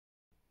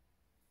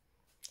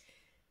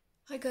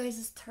Hi guys,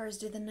 it's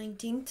Thursday the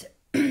 19th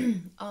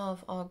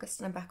of August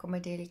and I'm back with my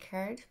daily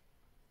card.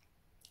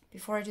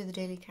 Before I do the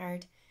daily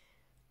card,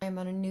 I'm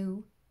on a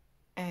new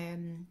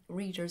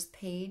readers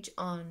page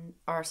channel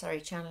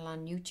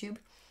on YouTube.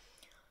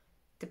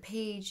 The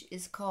page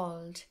is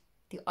called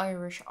The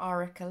Irish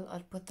Oracle.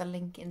 I'll put the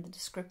link in the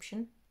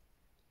description.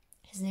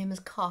 His name is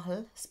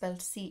Cathal,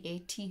 spelled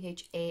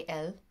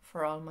C-A-T-H-A-L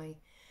for all my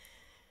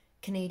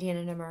Canadian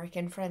and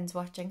American friends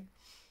watching.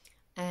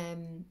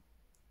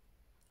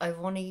 I've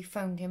only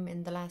found him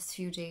in the last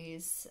few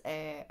days.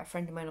 A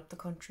friend of mine up the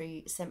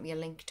country sent me a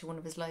link to one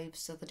of his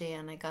lives the other day,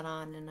 and I got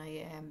on and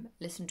I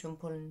listened to him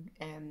pulling,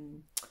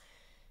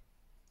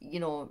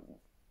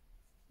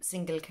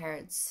 single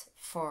cards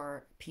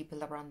for people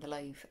that were on the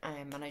live,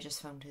 and I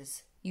just found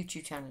his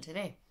YouTube channel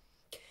today.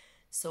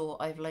 So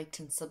I've liked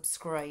and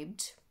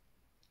subscribed.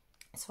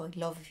 So I'd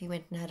love if you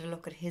went and had a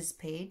look at his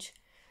page.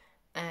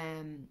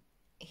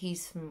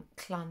 He's from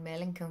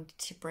Clonmel in County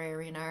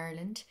Tipperary in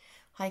Ireland.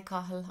 Hi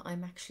Cathal,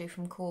 I'm actually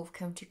from Cove,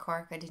 County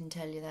Cork. I didn't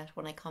tell you that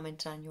when I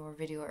commented on your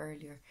video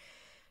earlier.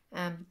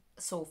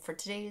 So for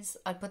today's,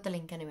 I'll put the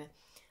link anyway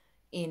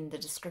in the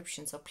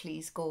description, so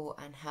please go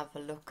and have a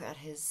look at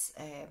his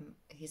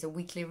he's a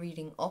weekly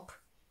reading up,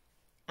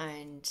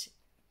 and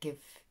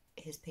give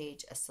his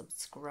page a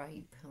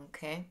subscribe,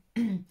 okay?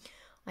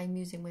 I'm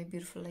using my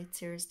beautiful Light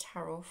Series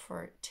Tarot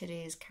for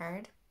today's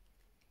card,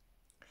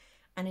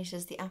 and it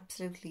is the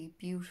absolutely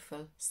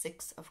beautiful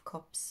Six of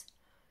Cups.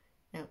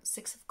 Now,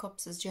 Six of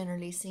Cups is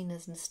generally seen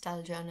as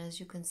nostalgia, and as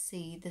you can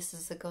see, this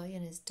is a guy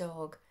and his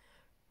dog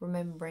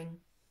remembering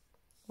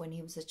when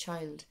he was a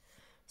child.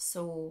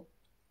 So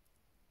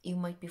you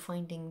might be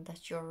finding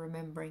that you're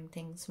remembering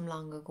things from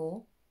long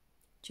ago.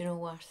 Do you know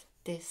what?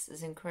 This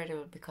is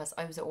incredible, because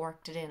I was at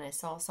work today and I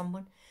saw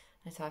someone.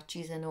 I thought,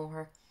 geez, I know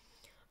her.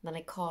 And then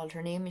I called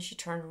her name and she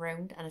turned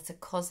around, and it's a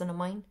cousin of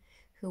mine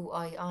who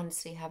I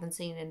honestly haven't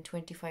seen in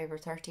 25 or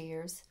 30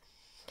 years.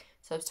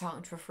 So I was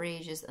talking to her for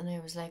ages, and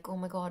I was like, oh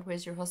my God,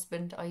 where's your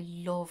husband? I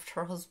loved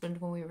her husband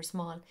when we were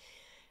small.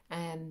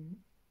 And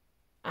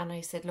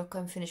I said, look,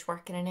 I'm finished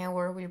work in an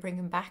hour. Will you bring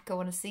him back? I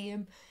want to see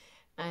him.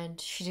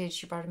 And she did.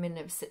 She brought him in.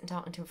 I was sitting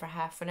talking to him for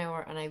half an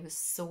hour, and I was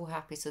so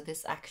happy. So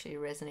this actually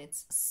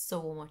resonates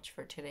so much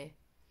for today.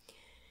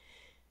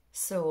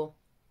 So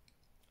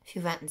if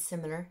you've anything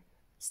similar,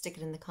 stick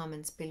it in the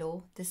comments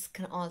below. This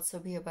can also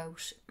be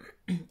about,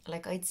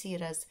 like I'd see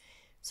it as,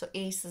 so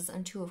Aces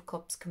and Two of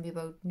Cups can be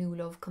about new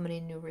love coming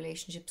in, new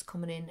relationships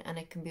coming in, and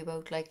it can be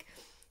about like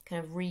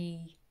kind of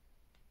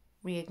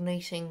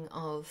reigniting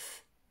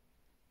of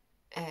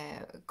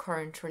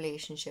current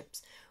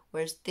relationships,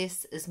 whereas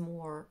this is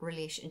more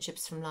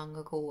relationships from long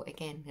ago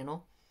again, you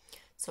know.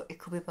 So it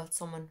could be about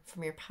someone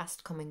from your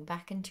past coming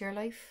back into your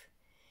life.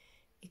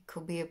 It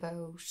could be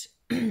about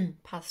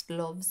past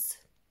loves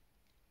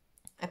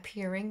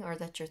appearing, or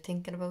that you're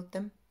thinking about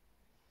them.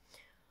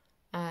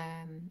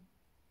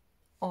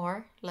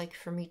 Or, like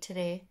for me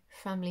today,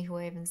 family who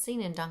I haven't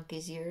seen in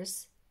donkey's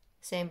years.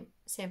 Same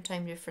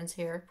time difference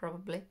here,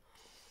 probably.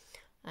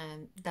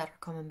 That are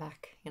coming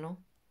back, you know.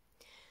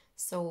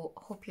 So,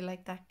 hope you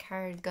like that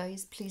card,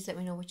 guys. Please let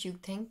me know what you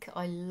think.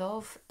 I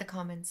love the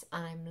comments,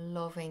 and I'm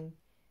loving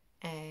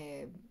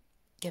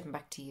getting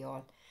back to you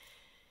all.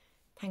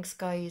 Thanks,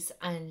 guys.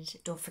 And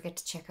don't forget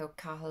to check out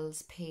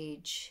Cathal's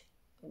page,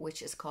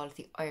 which is called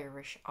The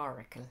Irish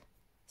Oracle.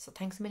 So,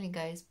 thanks a million,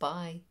 guys.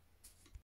 Bye.